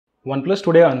OnePlus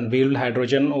today unveiled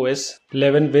HydrogenOS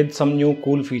 11 with some new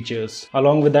cool features.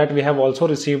 Along with that, we have also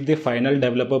received the final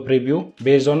developer preview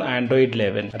based on Android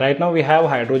 11. Right now we have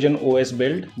HydrogenOS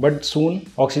build, but soon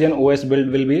OxygenOS build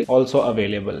will be also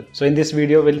available. So in this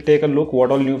video, we'll take a look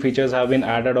what all new features have been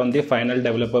added on the final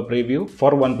developer preview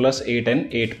for OnePlus 8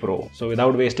 and 8 Pro. So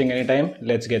without wasting any time,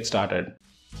 let's get started.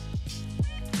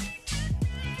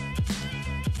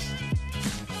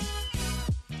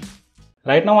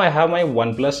 Right now I have my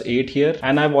OnePlus 8 here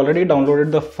and I've already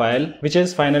downloaded the file which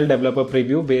is final developer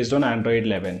preview based on Android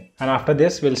 11. And after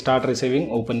this we'll start receiving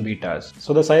open betas.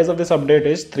 So the size of this update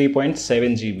is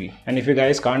 3.7 GB. And if you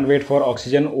guys can't wait for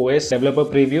OxygenOS Developer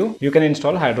Preview, you can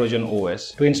install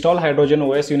HydrogenOS. To install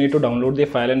HydrogenOS, you need to download the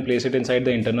file and place it inside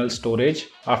the internal storage.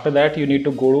 After that you need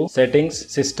to go to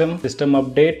Settings, System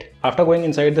Update. After going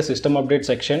inside the System Update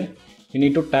section, you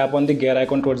need to tap on the gear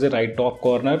icon towards the right top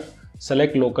corner.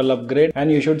 Select local upgrade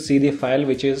and you should see the file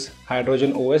which is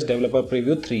HydrogenOS Developer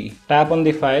Preview 3. Tap on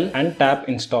the file and tap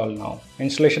install now.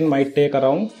 Installation might take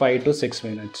around 5 to 6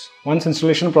 minutes. Once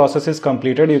installation process is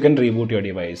completed, you can reboot your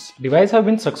device. Device have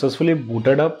been successfully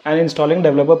booted up and installing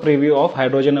developer preview of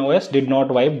HydrogenOS did not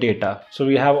wipe data. So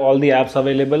we have all the apps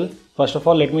available. First of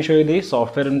all, let me show you the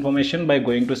software information by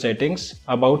going to settings,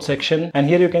 about section, and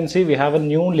here you can see we have a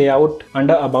new layout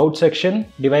under about section.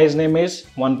 Device name is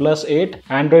OnePlus 8,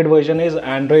 Android version is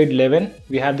Android 11.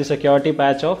 We have the security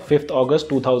patch of 5th August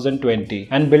 2020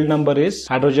 and build number is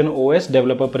HydrogenOS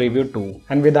Developer Preview 2.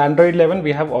 And with Android 11,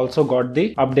 we have also got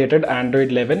the updated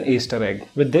Android 11 Easter egg.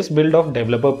 With this build of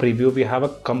Developer Preview, we have a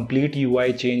complete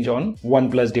UI change on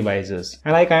OnePlus devices.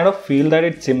 And I kind of feel that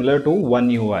it's similar to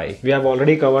One UI. We have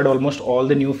already covered almost all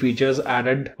the new features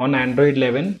added on Android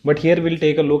 11, but here we'll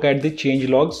take a look at the change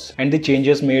logs and the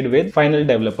changes made with final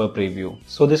developer preview.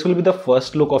 So this will be the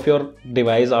first look of your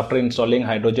device after installing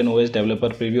HydrogenOS Developer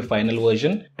Preview final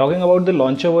version. Talking about the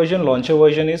launcher version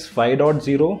is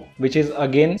 5.0, which is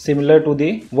again similar to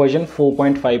the version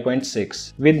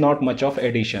 4.5.6 with not much of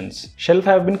additions. Shelf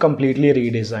have been completely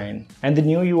redesigned and the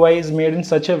new UI is made in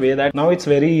such a way that now it's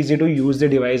very easy to use the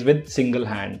device with single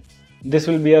hand. This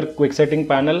will be a quick setting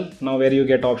panel now where you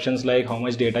get options like how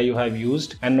much data you have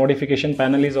used, and notification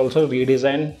panel is also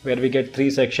redesigned where we get 3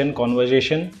 sections: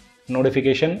 conversation,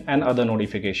 notification and other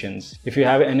notifications. If you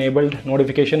have enabled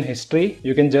notification history,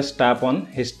 you can just tap on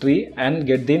history and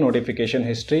get the notification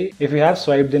history if you have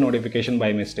swiped the notification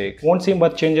by mistake. Won't see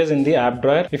much changes in the app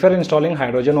drawer. If you're installing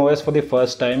HydrogenOS for the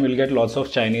first time, you'll get lots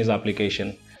of Chinese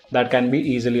application that can be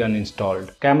easily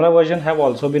uninstalled. Camera version have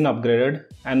also been upgraded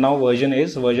and now version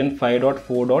is version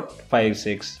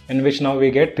 5.4.56, in which now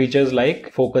we get features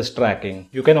like focus tracking.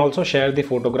 You can also share the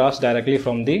photographs directly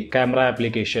from the camera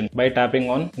application by tapping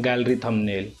on gallery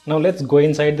thumbnail. Now let's go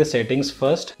inside the settings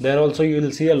first. There also you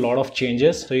will see a lot of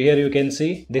changes. So here you can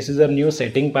see this is a new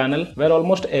setting panel where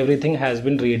almost everything has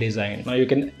been redesigned. Now you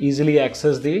can easily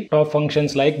access the top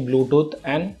functions like Bluetooth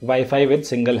and Wi-Fi with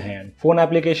single hand. Phone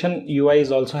application UI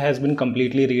is also has been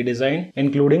completely redesigned,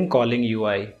 including calling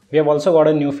UI. We have also got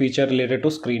a new feature related to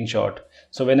screenshot.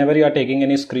 So whenever you are taking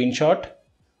any screenshot,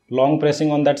 long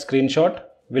pressing on that screenshot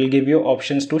will give you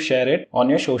options to share it on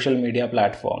your social media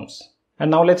platforms. And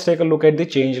now let's take a look at the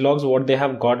change logs, what they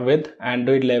have got with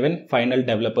Android 11 final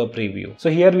developer preview.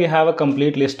 So here we have a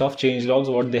complete list of change logs,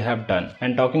 what they have done.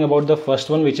 And talking about the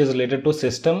first one, which is related to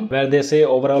system, where they say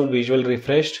overall visual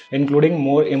refreshed, including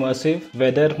more immersive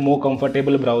weather, more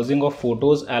comfortable browsing of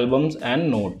photos, albums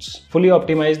and notes. Fully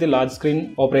optimize the large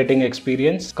screen operating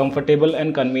experience, comfortable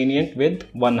and convenient with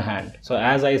one hand. So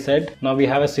as I said, now we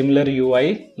have a similar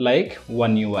UI like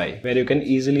One UI, where you can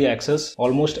easily access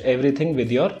almost everything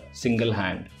with your single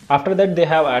hand. After that, they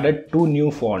have added 2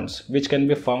 new fonts which can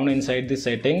be found inside the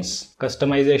settings,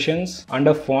 customizations.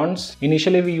 Under fonts,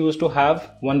 initially we used to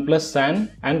have OnePlus San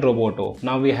and Roboto.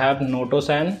 Now we have Noto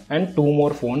San and 2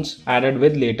 more fonts added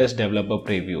with latest developer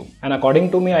preview. And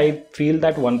according to me, I feel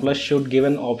that OnePlus should give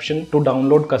an option to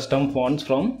download custom fonts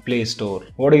from Play Store.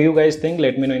 What do you guys think?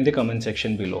 Let me know in the comment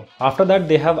section below. After that,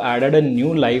 they have added a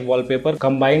new live wallpaper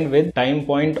combined with time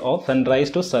point of sunrise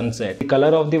to sunset. The color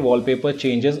of the wallpaper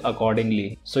changes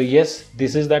accordingly. So yes,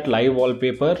 this is that live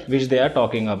wallpaper which they are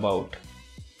talking about,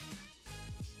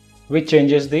 which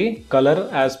changes the color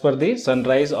as per the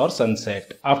sunrise or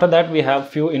sunset. After that, we have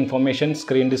few information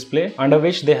screen display, under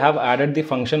which they have added the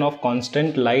function of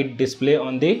constant light display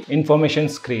on the information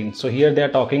screen. So here they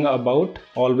are talking about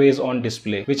always on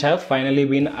display, which have finally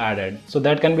been added. So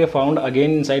that can be found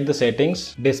again inside the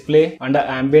settings, display, under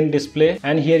ambient display,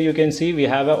 and here you can see we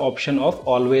have an option of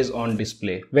always on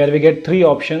display, where we get 3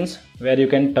 options. where you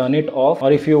can turn it off,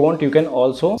 or if you want, you can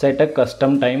also set a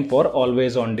custom time for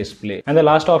always on display. And the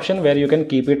last option where you can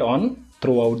keep it on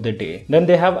throughout the day. Then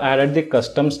they have added the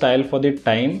custom style for the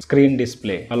time screen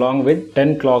display along with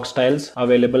 10 clock styles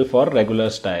available for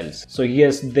regular styles. So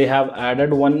yes, they have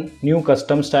added one new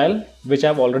custom style which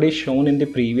I've already shown in the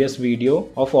previous video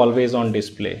of always on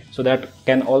display. So that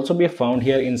can also be found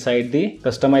here inside the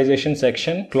customization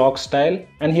section, clock style,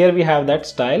 and here we have that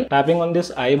style. Tapping on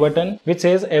this I button which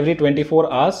says every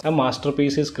 24 hours a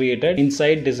masterpiece is created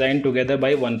inside designed together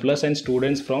by OnePlus and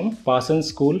students from Parsons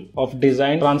School of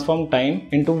Design transform time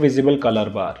into visible color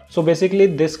bar. So basically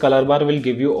this color bar will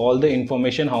give you all the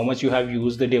information how much you have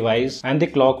used the device, and the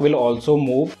clock will also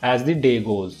move as the day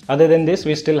goes. Other than this,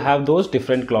 we still have those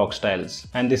different clock styles,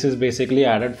 and this is basically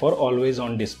added for always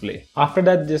on display. After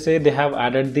that, they say they have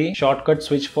added the shortcut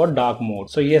switch for dark mode.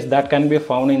 So yes, that can be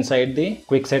found inside the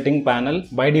quick setting panel.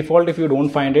 By default, if you don't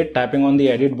find it, tapping on the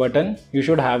edit button, you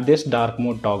should have this dark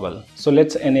mode toggle. So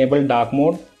let's enable dark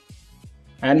mode.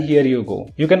 And here you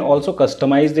go. You can also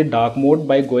customize the dark mode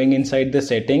by going inside the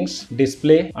settings,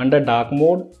 display, under dark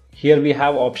mode. Here we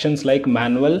have options like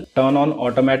manual, turn on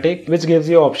automatic, which gives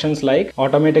you options like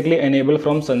automatically enable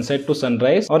from sunset to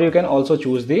sunrise, or you can also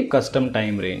choose the custom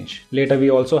time range. Later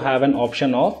we also have an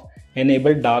option of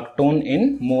enable dark tone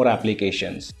in more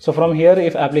applications. So from here,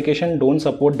 if application don't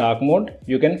support dark mode,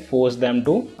 you can force them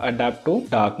to adapt to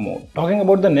dark mode. Talking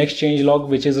about the next changelog,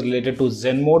 which is related to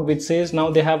Zen mode, which says now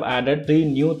they have added 3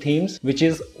 new themes, which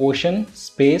is ocean,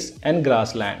 space and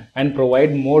grassland, and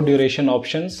provide more duration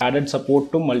options, added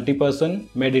support to multi-person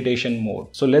meditation mode.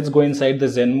 So let's go inside the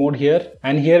Zen mode here,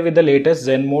 and here with the latest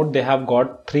Zen mode, they have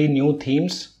got 3 new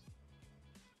themes.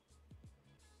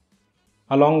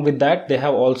 Along with that, they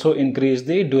have also increased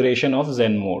the duration of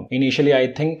Zen mode. Initially,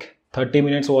 I think 30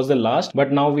 minutes was the last,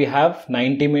 but now we have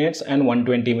 90 minutes and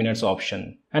 120 minutes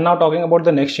option. And now talking about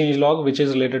the next changelog, which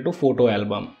is related to photo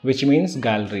album, which means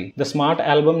gallery. The smart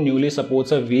album newly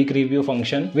supports a weak review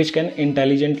function, which can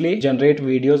intelligently generate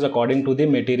videos according to the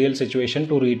material situation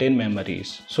to retain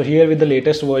memories. So here with the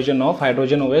latest version of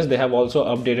HydrogenOS, they have also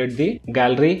updated the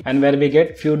gallery, and where we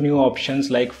get few new options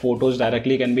like photos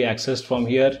directly can be accessed from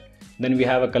here. Then we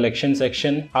have a collection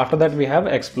section. After that, we have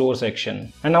explore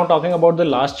section. And now talking about the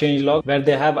last changelog, where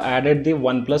they have added the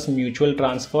OnePlus mutual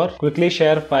transfer, quickly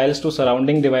share files to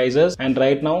surrounding devices. And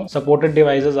right now supported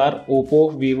devices are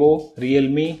Oppo, Vivo,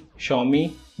 Realme,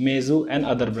 Xiaomi, Meizu and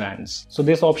other brands. So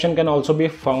this option can also be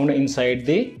found inside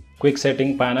the quick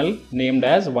setting panel named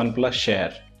as OnePlus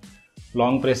Share.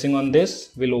 Long pressing on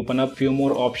this will open up few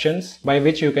more options by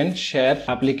which you can share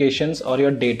applications or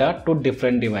your data to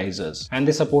different devices, and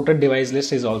the supported device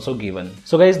list is also given.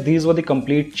 So guys, these were the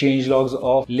complete changelogs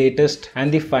of latest and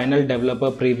the final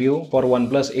developer preview for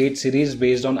OnePlus 8 series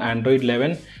based on Android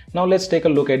 11. Now let's take a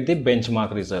look at the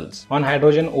benchmark results. On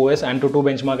HydrogenOS, H2oS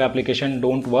benchmark application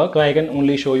don't work, so I can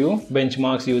only show you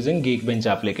benchmarks using Geekbench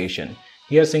application.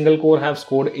 Here single core have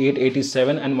scored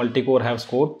 887 and multi-core have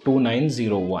scored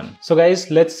 2901. So guys,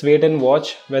 let's wait and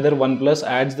watch whether OnePlus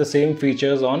adds the same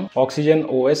features on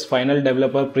HydrogenOS final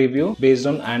developer preview based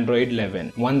on Android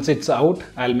 11. Once it's out,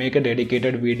 I'll make a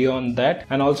dedicated video on that.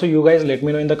 And also you guys let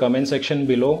me know in the comment section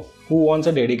below who wants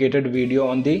a dedicated video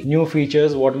on the new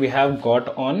features what we have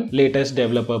got on latest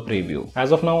developer preview.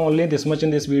 As of now, only this much in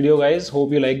this video guys.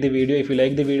 Hope you like the video. If you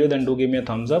like the video, then do give me a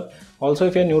thumbs up. Also,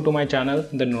 if you're new to my channel,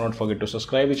 then do not forget to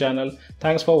subscribe the channel.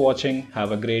 Thanks for watching.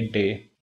 Have a great day.